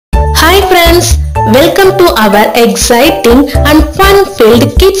Hi friends, welcome to our exciting and fun-filled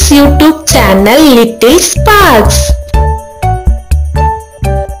kids YouTube channel Little Sparks.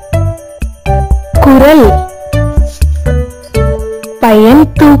 குரல். பயன்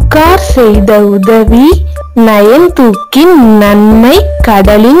தூக்கார் செய்த உதவி nine தூக்கின் நன்மை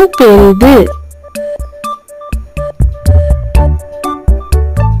கடலின் பெரிது.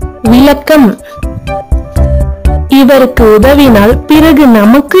 விளக்கம். இவருக்கு உதவினால் பிறகு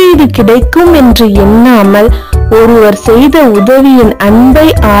நமக்கு இது கிடைக்கும் என்று எண்ணாமல் ஒருவர் செய்த உதவியின் அன்பை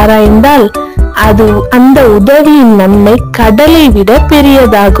ஆராய்ந்தால் அந்த உதவியின் நன்மை கடலை விட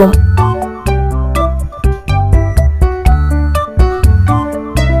பெரியதாகும்.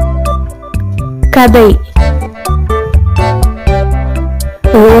 கதை.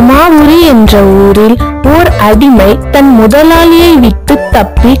 ரோமாபுரி என்ற ஊரில் ஓர் அடிமை தன் முதலாளியை விட்டு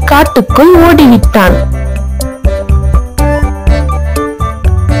தப்பி காட்டுக்குள் ஓடிவிட்டான்.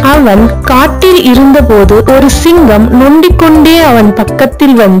 அவன் காட்டில் இருந்தபோது ஒரு சிங்கம் நொண்டிக்கொண்டே அவன்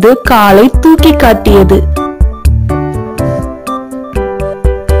பக்கத்தில் வந்து காலை தூக்கி காட்டியது.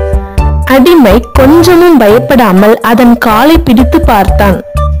 அடிமை கொஞ்சமும் பயப்படாமல் அதன் காலை பிடித்து பார்த்தான்.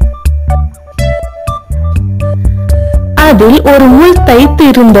 அதில் ஒரு முள் தைத்து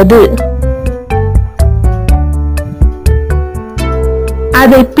இருந்தது.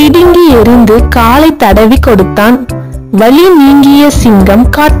 அதை பிடுங்கி எறிந்து காலை தடவி கொடுத்தான். வலி நீங்கிய சிங்கம்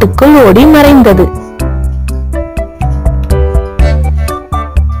காட்டுக்குள் ஓடி மறைந்தது.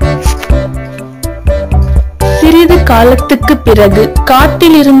 சிறிது காலத்துக்கு பிறகு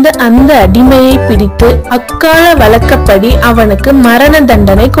காட்டில் இருந்த அந்த அடிமையை பிடித்து அக்கால வழக்கப்படி அவனுக்கு மரண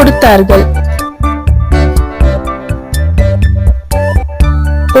தண்டனை கொடுத்தார்கள்.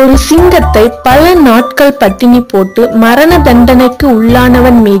 ஒரு சிங்கத்தை பல நாட்கள் பட்டினி போட்டு மரண தண்டனைக்கு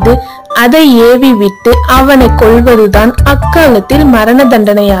உள்ளானவன் மீது அதை ஏவி விட்டு அவனை கொல்வதுதான் அக்காலத்தில் மரண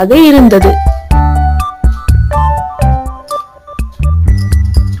தண்டனையாக இருந்தது.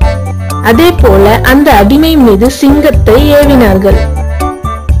 அதே போல அந்த அடிமை மீது சிங்கத்தை ஏவினார்கள்.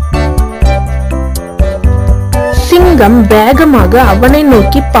 சிங்கம் வேகமாக அவனை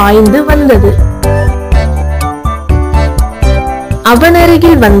நோக்கி பாய்ந்து வந்தது. அவன்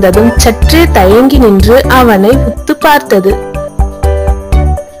அருகில் வந்ததும் சற்றே தயங்கி நின்று அவனை உத்து பார்த்தது.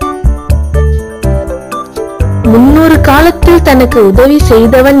 முன்னொரு காலத்தில் தனக்கு உதவி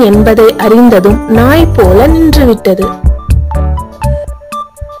செய்தவன் என்பதை அறிந்ததும் நாய் போல நின்றுவிட்டது.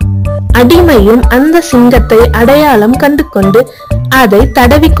 அடிமையும் அந்த சிங்கத்தை அடையாளம் கண்டு கொண்டு அதை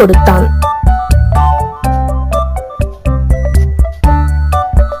தடவி கொடுத்தான்.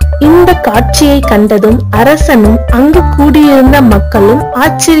 இந்த காட்சியை கண்டதும் அரசனும் அங்கு கூடியிருந்த மக்களும்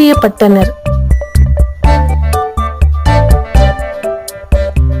ஆச்சரியப்பட்டனர்.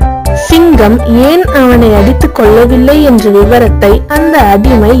 சிங்கம் ஏன் அவனை அடித்துக் கொள்ளவில்லை என்ற விவரத்தை அந்த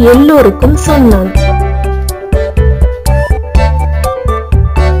அடிமை எல்லோருக்கும் சொன்னான்.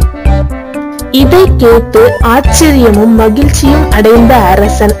 இதை கேட்டு ஆச்சரியமும் மகிழ்ச்சியும் அடைந்த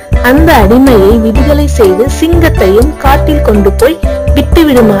அரசன் அந்த அடிமையை விடுதலை செய்து சிங்கத்தையும் காட்டில் கொண்டு போய்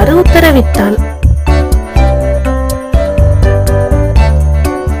விட்டுவிடுமாறு உத்தரவிட்டான்.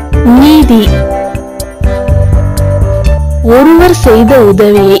 நீதி. ஒருவர் செய்த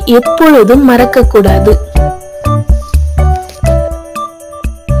உதவியை எப்பொழுதும் மறக்க கூடாது.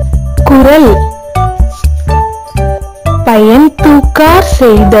 குரல். பயன் தூக்கார்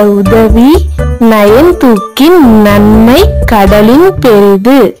செய்த உதவி நயன் தூக்கின் நன்மை கடலின்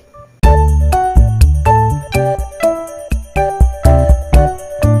பெரிது.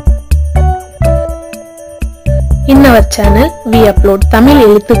 In our channel, we upload Tamil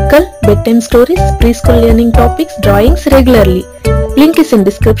எழுத்துக்கள், bedtime stories, preschool learning topics, drawings regularly. Link is in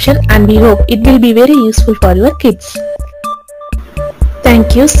description and we hope it will be very useful for your kids.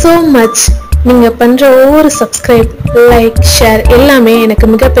 Thank you so much. நீங்க பண்ற ஒவ்வொரு subscribe, like, share எல்லாமே எனக்கு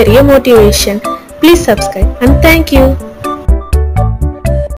மிகப்பெரிய motivation. Please subscribe and thank you.